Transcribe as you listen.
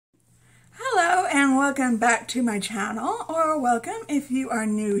and welcome back to my channel, or welcome if you are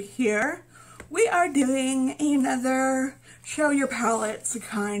new here. We are doing another show your palettes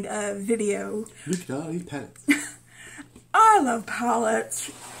kind of video. Look at all these palettes. I love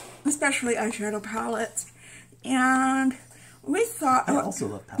palettes, especially eyeshadow palettes, and we thought... I also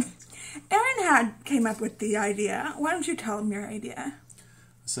love palettes. Erin came up with the idea. Why don't you tell them your idea?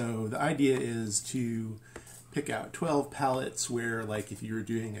 So the idea is to pick out 12 palettes where, like, if you were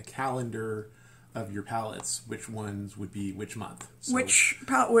doing a calendar of your palettes, which ones would be which month. So, which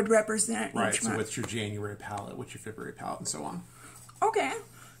palette would represent each month. So what's your January palette, what's your February palette, and so on. Okay,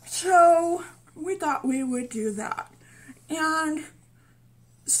 so we thought we would do that. And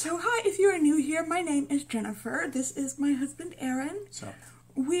so hi, if you are new here, my name is Jennifer. This is my husband, Aaron. So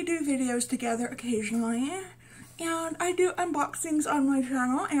we do videos together occasionally, and I do unboxings on my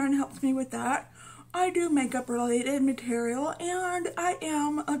channel. Aaron helps me with that. I do makeup related material, and I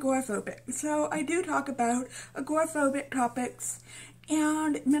am agoraphobic. So I do talk about agoraphobic topics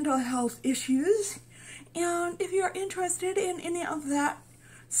and mental health issues. And if you're interested in any of that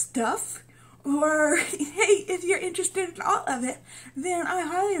stuff, or hey, if you're interested in all of it, then I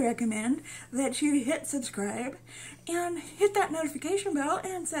highly recommend that you hit subscribe and hit that notification bell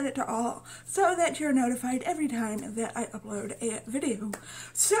and set it to all so that you're notified every time that I upload a video.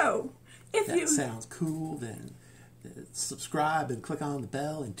 So if that sounds cool, then subscribe and click on the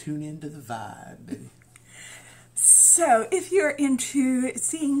bell and tune into the vibe, baby. So if you're into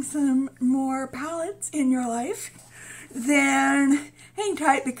seeing some more palettes in your life, then hang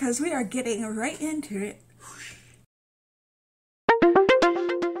tight because we are getting right into it.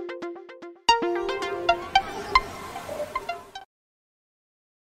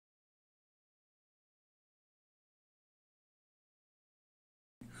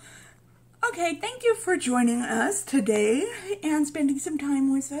 Okay, thank you for joining us today and spending some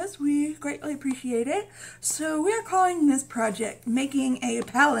time with us. We greatly appreciate it. So we are calling this project Making a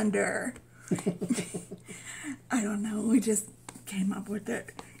Calendar. I don't know, we just came up with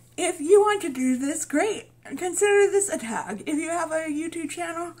it. If you want to do this, great. Consider this a tag. If you have a YouTube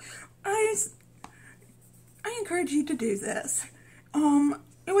channel, I encourage you to do this.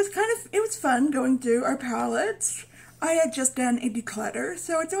 It was fun going through our palettes. I had just done a declutter,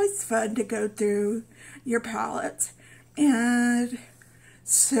 so it's always fun to go through your palettes. And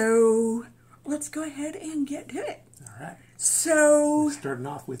so let's go ahead and get to it. All right. So we're starting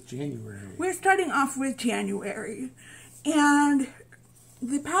off with January. We're starting off with January. And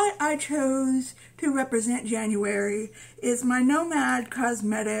the palette I chose to represent January is my Nomad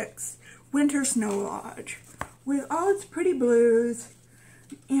Cosmetics Winter Snow Lodge, with all its pretty blues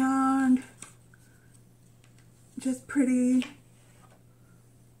and just prettiness.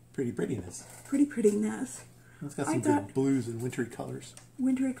 Prettiness. It's got some good blues and wintry colors.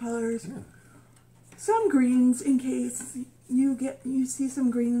 Wintry colors. Yeah. Some greens in case you see some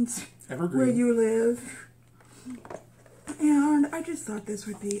greens Evergreen. Where you live. And I just thought this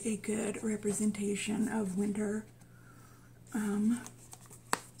would be a good representation of winter.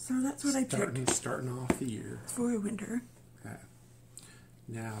 So that's what I picked. Starting off the year. For winter. Okay.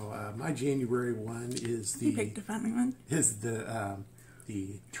 Now, my January one is the... You picked a funny one. Is the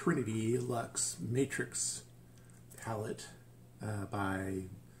Trinity Luxe Matrix palette by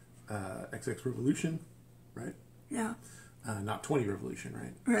XX Revolution, right? Yeah. Not 20 Revolution,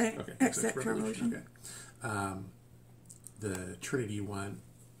 right? Right. Okay. XX Revolution. Okay. The Trinity one,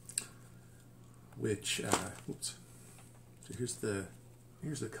 which, oops. So here's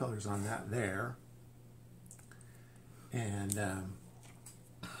the colors on that there. And,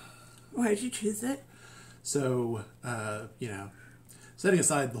 why did you choose it? So, you know, setting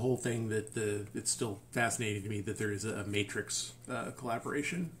aside the whole thing that it's still fascinating to me that there is a Matrix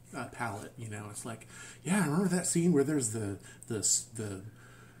collaboration palette. You know, it's like, yeah, I remember that scene where there's the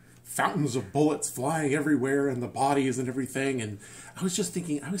fountains of bullets flying everywhere and the bodies and everything. And I was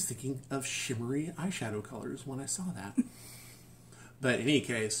thinking of shimmery eyeshadow colors when I saw that. But in any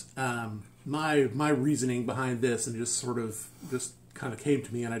case, my reasoning behind this and just kind of came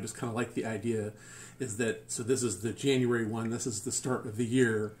to me, and I just kind of like the idea, is that, so this is the January one, this is the start of the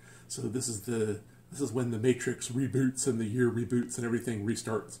year, so this is when the Matrix reboots and the year reboots and everything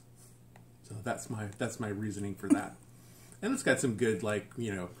restarts. So that's my reasoning for that. And it's got some good, like,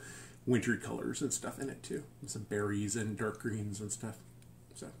 you know, wintry colors and stuff in it too. Some berries and dark greens and stuff.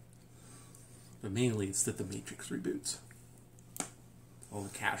 So, but mainly it's that the Matrix reboots. All the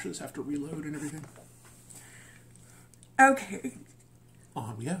caches have to reload and everything. Okay.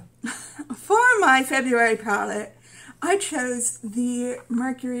 On we go. For my February palette, I chose the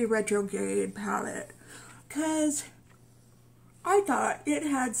Mercury Retrograde palette because I thought it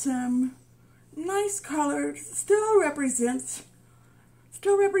had some nice colors. Still represents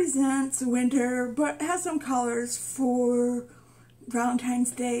winter, but has some colors for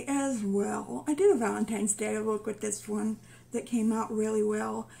Valentine's Day as well. I did a Valentine's Day look with this one that came out really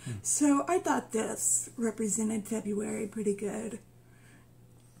well. So I thought this represented February pretty good.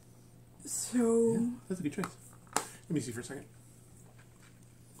 So yeah, that's a good choice. Let me see for a second.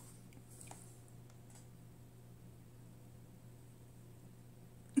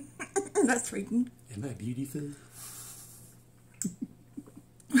 that's reading. Am I beautiful?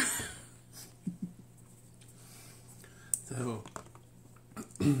 So,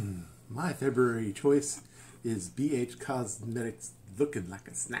 my February choice is BH Cosmetics Looking Like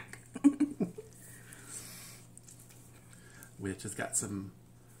a Snack. Which has got some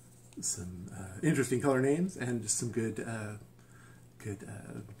interesting color names and just some good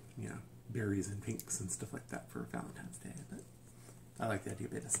berries and pinks and stuff like that for Valentine's Day. But I like the idea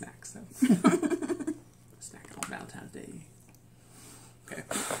of a bit of snacks, so snacking on Valentine's Day. Okay.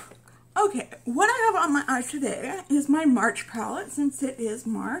 Okay, what I have on my eyes today is my March palette, since it is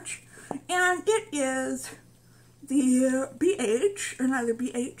March, and it is the BH, or neither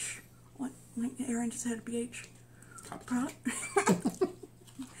BH, what, Erin just said BH palette.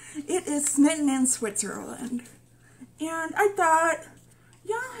 It is Smitten in Switzerland, and I thought,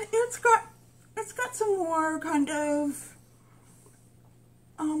 yeah, it's got some more kind of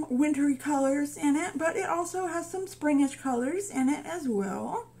wintry colors in it, but it also has some springish colors in it as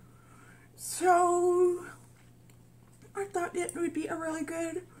well. So I thought it would be a really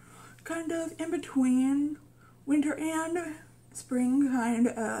good kind of in between winter and spring kind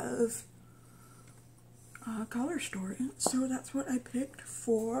of color story. So that's what I picked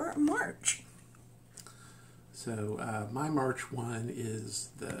for March. So my March one is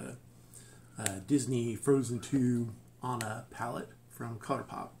the Disney Frozen 2 Anna palette from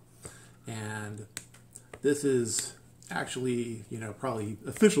ColourPop, and this is actually, probably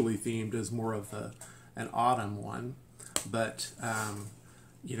officially themed as more of an autumn one, but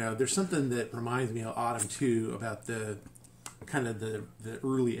there's something that reminds me of autumn too, about the kind of the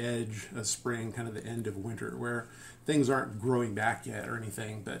early edge of spring, kind of the end of winter, where things aren't growing back yet or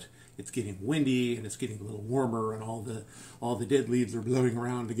anything, but it's getting windy and it's getting a little warmer, and all the dead leaves are blowing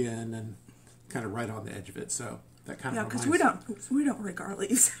around again, and kind of right on the edge of it. So that kind of because we don't rake our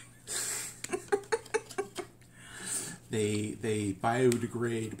leaves. They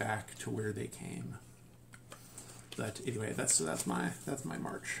biodegrade back to where they came. But anyway, that's my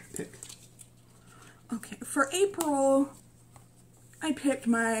March pick. Okay, for April, I picked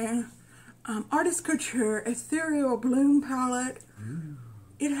my Artist Couture Ethereal Bloom palette. Mm.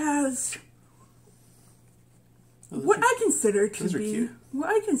 It has what I consider to be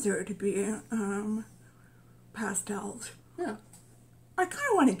pastels. Yeah. I kind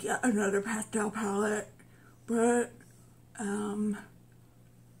of want to get another pastel palette, but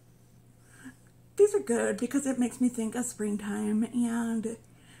these are good because it makes me think of springtime and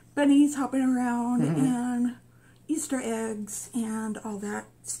bunnies hopping around and Easter eggs and all that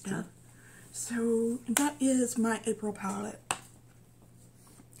stuff. So that is my April palette.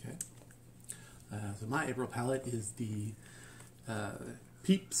 Okay. So my April palette is the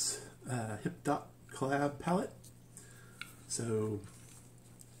Peeps Hip Dot Collab palette. So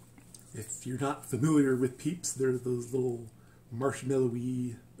if you're not familiar with Peeps, they're those little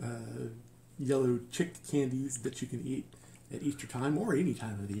marshmallowy yellow chick candies that you can eat at Easter time or any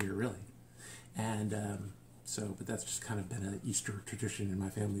time of the year, really. And but that's just kind of been an Easter tradition in my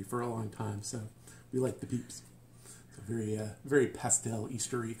family for a long time. So we like the Peeps. So very pastel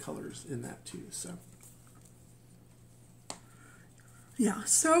Eastery colors in that too. So yeah.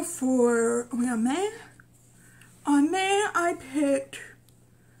 So for May, I picked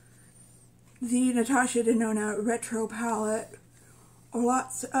the Natasha Denona Retro palette.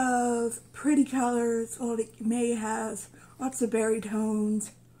 Lots of pretty colors. May has lots of berry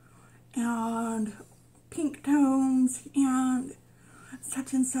tones and pink tones and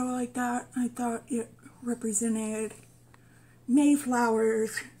such and so like that. I thought it represented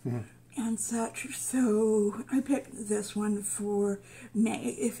Mayflowers and such. So I picked this one for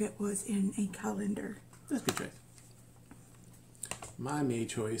May if it was in a calendar. That's a good choice. My May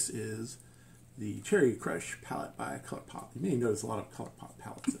choice is the Cherry Crush palette by ColourPop. You may notice a lot of ColourPop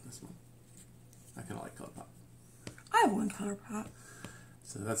palettes in this one. I kind of like ColourPop. I have one ColourPop.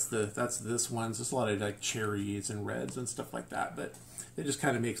 So that's this one. So there's a lot of like cherries and reds and stuff like that, but it just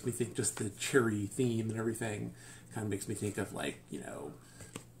kind of makes me think, just the cherry theme and everything kind of makes me think of like,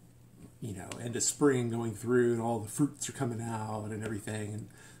 end of spring going through and all the fruits are coming out and everything, and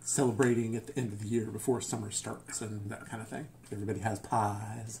celebrating at the end of the year before summer starts and that kind of thing. Everybody has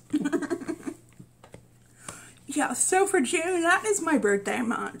pies. yeah, so for June, that is my birthday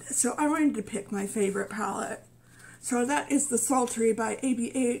month. So I wanted to pick my favorite palette. So that is the Sultry by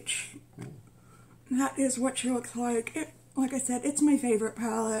ABH. That is what she looks like. Like I said, it's my favorite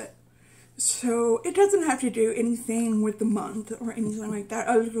palette. So it doesn't have to do anything with the month or anything like that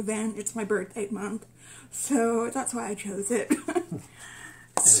other than it's my birthday month. So that's why I chose it. And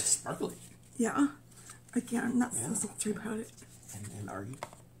it's sparkly. Yeah. Again, that's the Sultry palette. And are you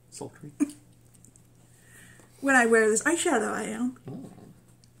sultry? When I wear this eyeshadow, I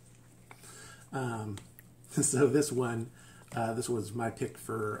am. So this one, this was my pick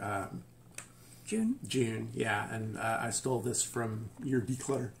for June. June, yeah, and I stole this from your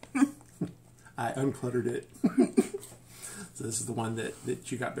declutter. I uncluttered it. So this is the one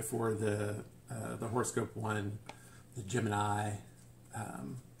that you got before the horoscope one, the Gemini,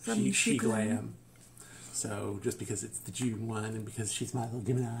 she glam. So just because it's the June one and because she's my little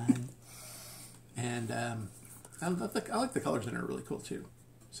Gemini, and I like the colors in it, are really cool too.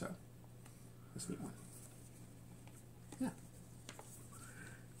 So that's a neat one. Yeah.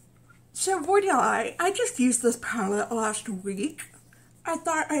 So for July, I just used this palette last week. I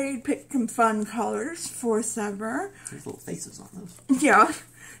thought I'd pick some fun colors for summer. There's little faces on those. Yeah.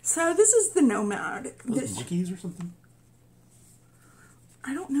 So this is the Nomad. Those monkeys or something?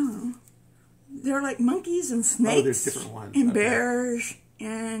 I don't know. They're like monkeys and snakes. Oh, there's different ones. And bears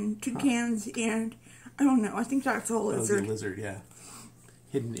and toucans and I don't know. I think that's a lizard. Oh, the lizard, yeah.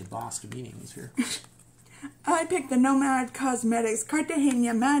 Hidden embossed meanings here. I picked the Nomad Cosmetics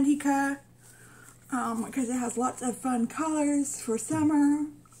Cartagena Magica because it has lots of fun colors for summer.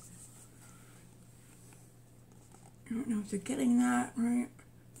 I don't know if you're getting that right.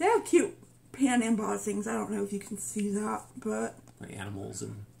 They have cute pan embossings. I don't know if you can see that, but like animals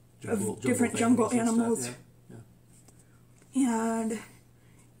and different jungle animals. Yeah. And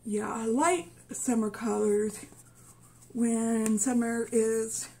yeah, I like summer colors when summer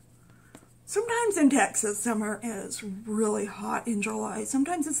is... Sometimes in Texas, summer is really hot in July.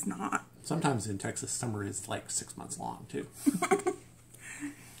 Sometimes it's not. Sometimes in Texas, summer is like 6 months long, too.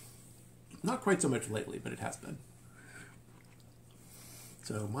 Not quite so much lately, but it has been.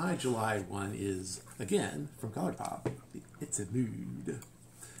 So my July one is, again, from ColourPop. It's a Mood.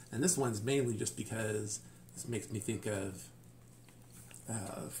 And this one's mainly just because this makes me think of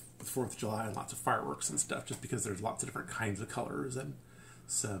the 4th of July and lots of fireworks and stuff, just because there's lots of different kinds of colors and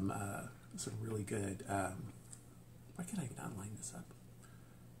some really good, why can't I not line this up?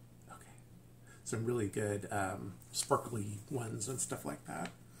 Okay. Some really good sparkly ones and stuff like that.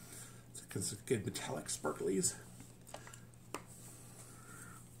 Because of good metallic sparklies.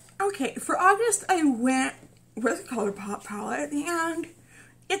 Okay, for August I went with a ColourPop palette and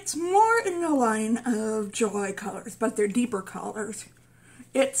it's more in the line of July colors, but they're deeper colors.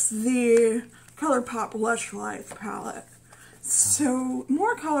 It's the ColourPop Lush Life palette. So,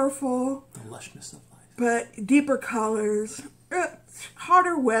 more colorful. The lushness of life. But deeper colors.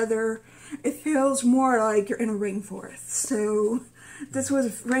 Hotter weather. It feels more like you're in a rainforest. So, this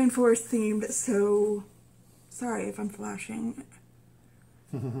was rainforest themed, so... Sorry if I'm flashing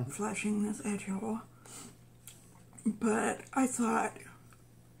this at y'all. But I thought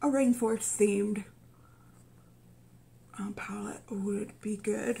a rainforest themed palette would be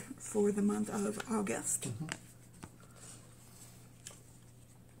good for the month of August.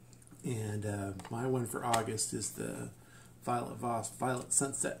 And my one for August is the Violet Voss Violet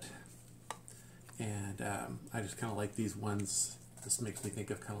Sunset. And I just kind of like these ones. This makes me think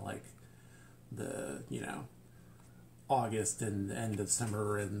of kind of like the, August and the end of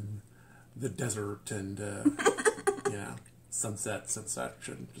summer and the desert and, sunsets and such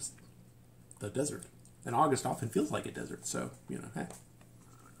and just the desert. And August often feels like a desert, so, hey,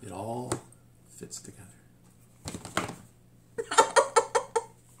 it all fits together.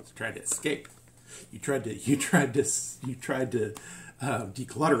 Tried to escape. You tried to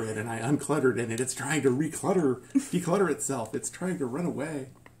declutter it, and I uncluttered it, and it's trying to declutter itself. It's trying to run away.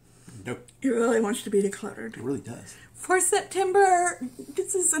 Nope. It really wants to be decluttered. It really does. For September,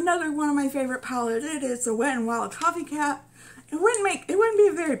 this is another one of my favorite palettes. It is the Wet n Wild Coffee Cat. It wouldn't be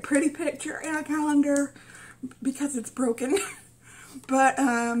a very pretty picture in a calendar because it's broken. But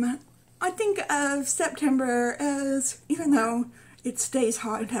I think of September as, even though it stays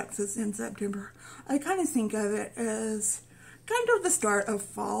hot in Texas in September, I kind of think of it as kind of the start of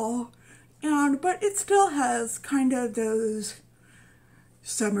fall, but it still has kind of those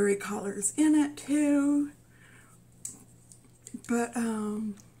summery colors in it too. But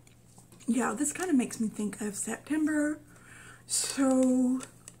yeah, this kind of makes me think of September, so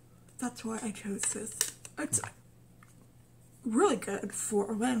that's why I chose this. It's really good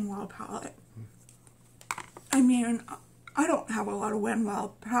for a Wet n Wild palette. I mean, I don't have a lot of Wet n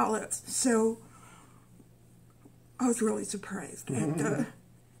Wild palettes, so I was really surprised at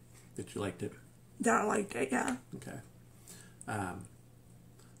that you liked it. that I liked it, yeah. Okay.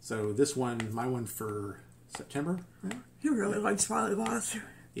 So this one, my one for September, right? He really likes Violet Voss.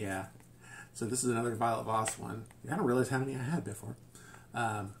 Yeah. So this is another Violet Voss one. I don't realize how many I had before.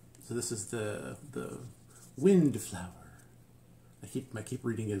 So this is the Windflower. I keep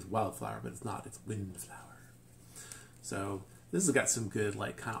reading it as Wildflower, but it's not. It's Windflower. So this has got some good,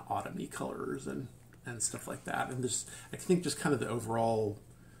 like, kind of autumny colors and stuff like that. And just, I think just kind of the overall,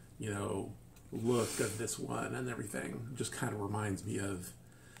 you know, look of this one and everything just kind of reminds me of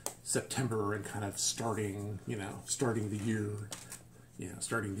September and kind of starting the year,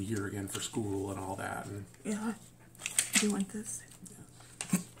 starting the year again for school and all that. And Yeah. Do you want this?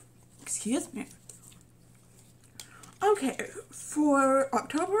 yeah. Excuse me. Okay, for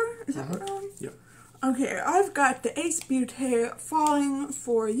October, is that what I'm on? Yep. Okay, I've got the Ace Beauty Falling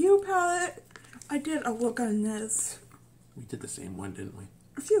For You palette. I did a look on this We did the same one, didn't we?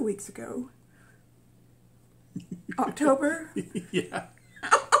 a few weeks ago. October? Yeah.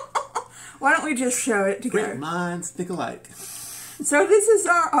 Why don't we just show it Great together? minds think alike. So this is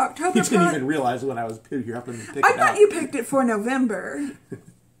our October You didn't palette. even realize when I was picking up and picking I it thought out. you picked it for November.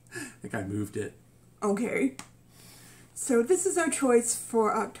 I think I moved it. Okay. So this is our choice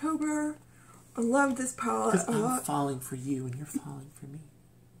for October. I love this palette Because a I'm lot. falling for you and you're falling for me.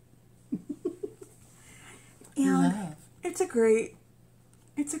 And Love. it's a great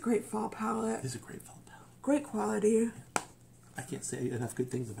fall palette. It's a great fall palette. Great quality. I can't say enough good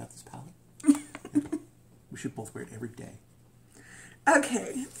things about this palette. We should both wear it every day.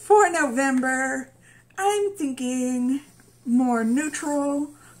 Okay, for November, I'm thinking more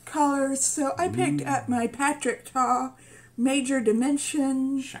neutral colors. So I picked up my Patrick Ta Major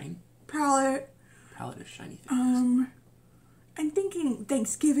Dimension Shiny. palette. Palette of shiny things. I'm thinking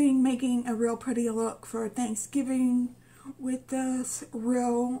Thanksgiving, making a real pretty look for Thanksgiving with this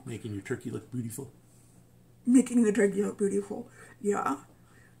real, Making your turkey look beautiful. making the turkey look beautiful. Yeah.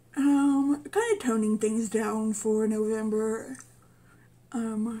 Kind of toning things down for November.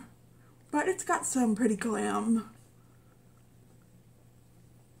 But it's got some pretty glam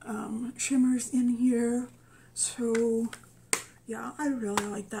shimmers in here. So, yeah, I really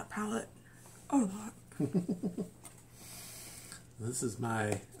like that palette a lot. This is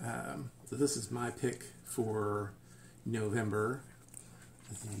my pick for November.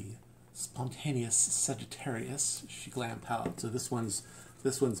 The Spontaneous Sagittarius Glam palette. So this one's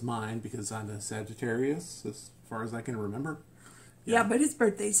mine because I'm a Sagittarius as far as I can remember. Yeah, but his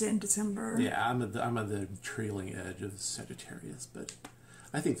birthday's in December. Yeah, I'm at the trailing edge of Sagittarius, but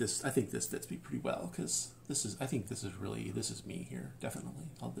I think this fits me pretty well because this is me here, definitely.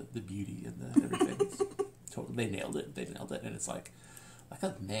 All the beauty and the everything. Totally, they nailed it, and it's like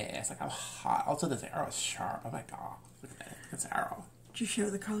a mess. Like, how hot. Also, this arrow is sharp. Oh my god, look at that. That's an arrow. Did you show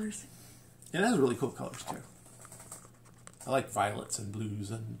the colors? It has really cool colors too. I like violets and blues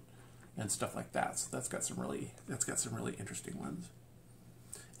and stuff like that. So that's got some really interesting ones.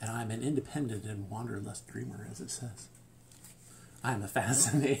 And I'm an independent and wanderlust dreamer, as it says. I'm a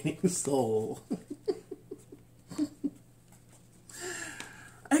fascinating soul.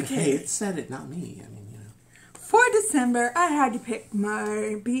 Okay. Hey, it said it, not me. I mean, For December, I had to pick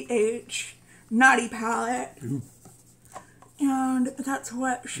my BH Naughty palette. Ooh. And that's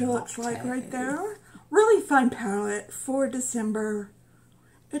what she looks like right there. Really fun palette for December.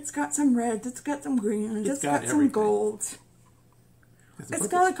 It's got some reds, it's got some greens, it's got some everything. golds. It's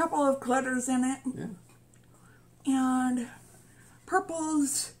got a couple of glitters in it. Yeah. And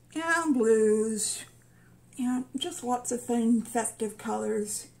purples and blues. And just lots of fun, festive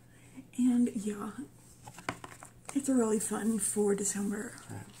colors. And yeah, it's really fun for December.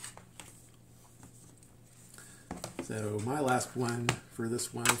 Right. So my last one for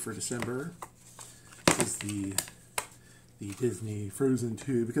December is the Disney Frozen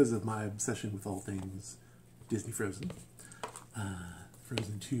 2, because of my obsession with all things Disney Frozen.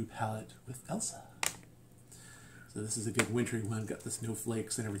 Frozen 2 palette with Elsa. So this is a good wintry one. Got the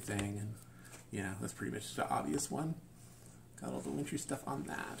snowflakes and everything, and that's pretty much the obvious one. Got all the wintry stuff on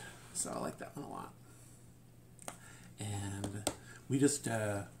that, so I like that one a lot. And we just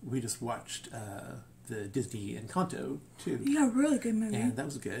watched the Disney Encanto too. Yeah, really good movie. And that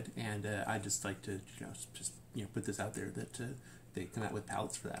was good. And I just like to put this out there that they come out with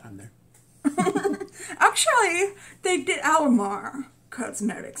palettes for that. I'm there. Actually, they did. Almar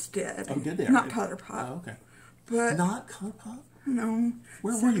Cosmetics did. Oh, did they? Not already? ColourPop. Oh, okay. But Not ColourPop? no.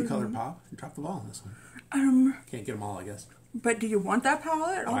 Where were you, ColourPop? You dropped the ball on this one. Can't get them all, I guess. But do you want that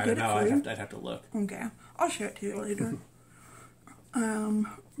palette? I'll I get don't know. it for you. I'd have to look. Okay, I'll show it to you later.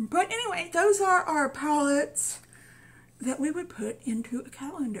 But anyway, those are our palettes that we would put into a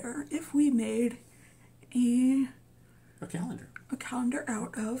calendar if we made a calendar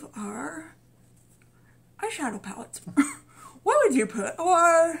out of our eyeshadow palettes. What would you put?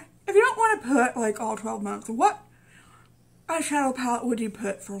 Or if you don't want to put like all 12 months, what eyeshadow palette would you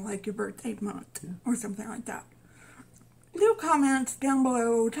put for like your birthday month or something like that? Leave comments down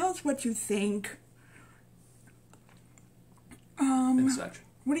below. Tell us what you think. And such.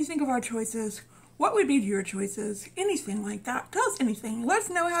 What do you think of our choices? What would be your choices? Anything like that. Tell us anything. Let us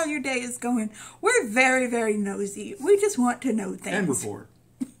know how your day is going. We're very, very nosy. We just want to know things. And we're bored.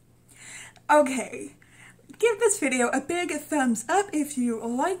 Okay. Give this video a big thumbs up if you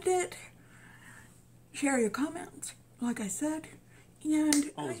liked it. Share your comments, like I said.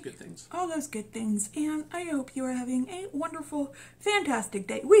 And all those good things. All those good things. And I hope you are having a wonderful, fantastic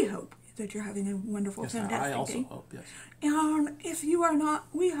day. We hope that you're having a wonderful, fantastic day. I also hope, yes. And if you are not,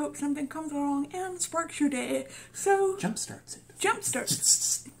 we hope something comes along and sparks your day. So jumpstarts it.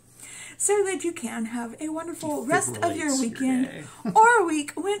 Jumpstarts. So that you can have a wonderful rest of your weekend your or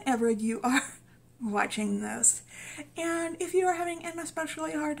week whenever you are watching this. And if you are having an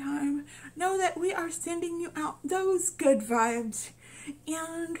especially hard time, know that we are sending you out those good vibes.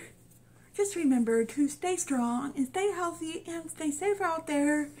 And just remember to stay strong and stay healthy and stay safe out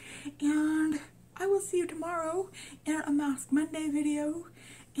there. And I will see you tomorrow in a Mask Monday video.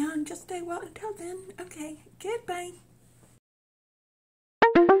 And just stay well until then. Okay, goodbye.